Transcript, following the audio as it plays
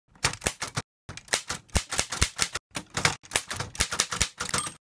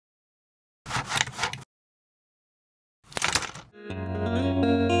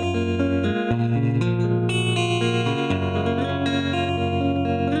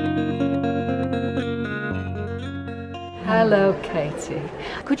Hello, Katie.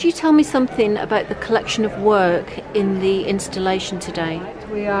 Could you tell me something about the collection of work in the installation today?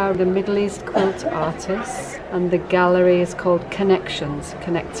 We are the Middle East Quilt Artists, and the gallery is called Connections,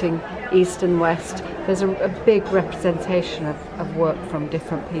 connecting East and West. There's a big representation of work from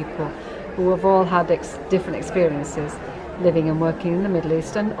different people who have all had different experiences living and working in the Middle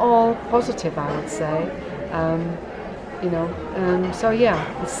East, and all positive, I would say. I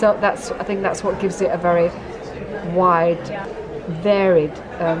think that's what gives it a very wide, varied,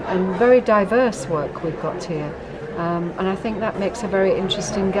 and very diverse work we've got here. And I think that makes a very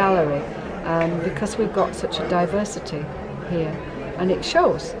interesting gallery because we've got such a diversity here, and it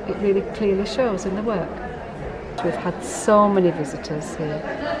shows, it really clearly shows in the work. We've had so many visitors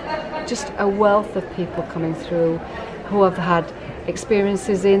here, just a wealth of people coming through who have had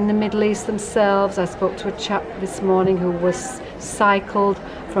experiences in the Middle East themselves. I spoke to a chap this morning who was cycled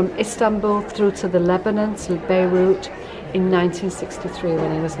from Istanbul through to the Lebanon, to Beirut in 1963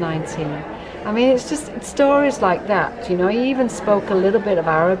 when he was 19. I mean, it's just stories like that, you know. He even spoke a little bit of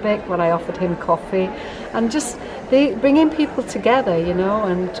Arabic when I offered him coffee, and just bringing people together, you know,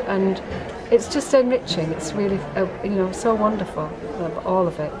 and it's just enriching. It's really, so wonderful, all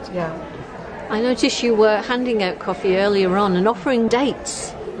of it, yeah. I noticed you were handing out coffee earlier on and offering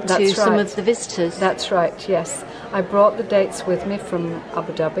dates to some of the visitors. That's right, yes. I brought the dates with me from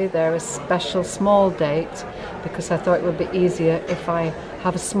Abu Dhabi. They're a special small date because I thought it would be easier if I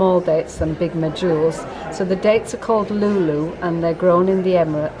have small dates than big mejules. So the dates are called Lulu, and they're grown in the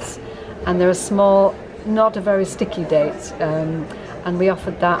Emirates, and they're a small, not a very sticky date. And we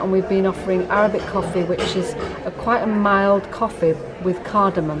offered that, and we've been offering Arabic coffee, which is quite a mild coffee with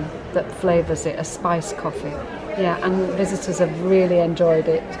cardamom that flavours it, a spice coffee. Yeah, and visitors have really enjoyed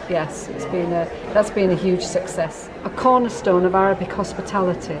it. Yes, that's been a huge success. A cornerstone of Arabic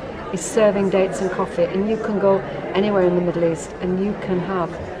hospitality is serving dates and coffee, and you can go anywhere in the Middle East and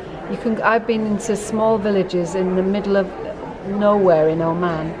I've been into small villages in the middle of nowhere in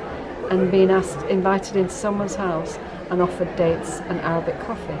Oman and been invited into someone's house and offered dates and Arabic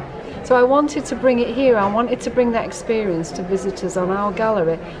coffee. So I wanted to bring it here. I wanted to bring that experience to visitors on our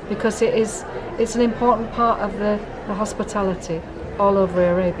gallery because it's an important part of the hospitality all over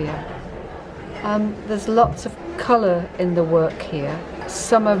Arabia. There's lots of colour in the work here.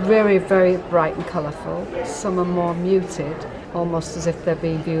 Some are very, very bright and colourful. Some are more muted, almost as if they're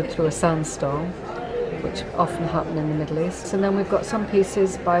being viewed through a sandstorm, which often happen in the Middle East. And then we've got some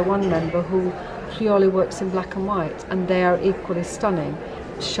pieces by one member who purely works in black and white, and they are equally stunning,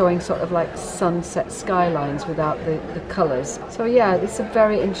 showing sort of like sunset skylines without the colours. So yeah, it's a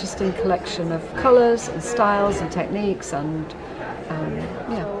very interesting collection of colours and styles and techniques, and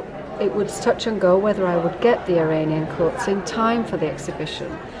yeah. It was touch and go whether I would get the Iranian quilts in time for the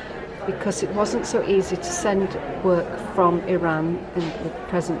exhibition, because it wasn't so easy to send work from Iran in the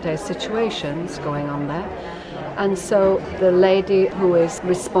present day situations going on there. And so the lady who is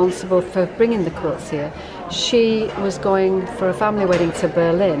responsible for bringing the quilts here, she was going for a family wedding to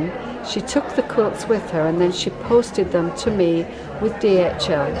Berlin. She took the quilts with her and then she posted them to me with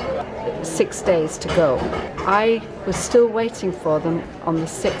DHL, 6 days to go. I was still waiting for them on the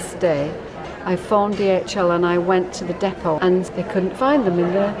 6th day. I phoned DHL and I went to the depot and they couldn't find them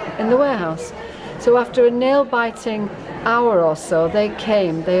in the warehouse. So after a nail-biting hour or so, they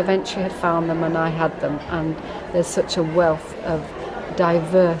came. They eventually had found them and I had them. And there's such a wealth of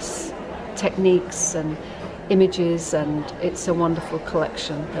diverse techniques and images, and it's a wonderful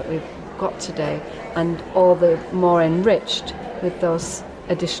collection that we've got today, and all the more enriched with those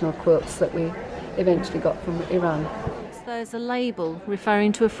additional quilts that we eventually got from Iran. There's a label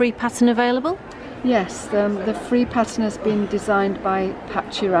referring to a free pattern available? Yes, the free pattern has been designed by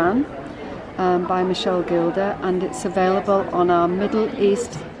Patchwork by Michelle Gilder, and it's available on our Middle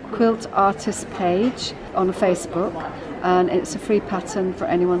East Quilt Artists page on Facebook, and it's a free pattern for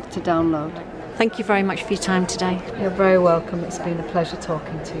anyone to download. Thank you very much for your time today. You're very welcome. It's been a pleasure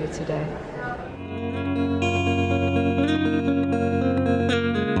talking to you today.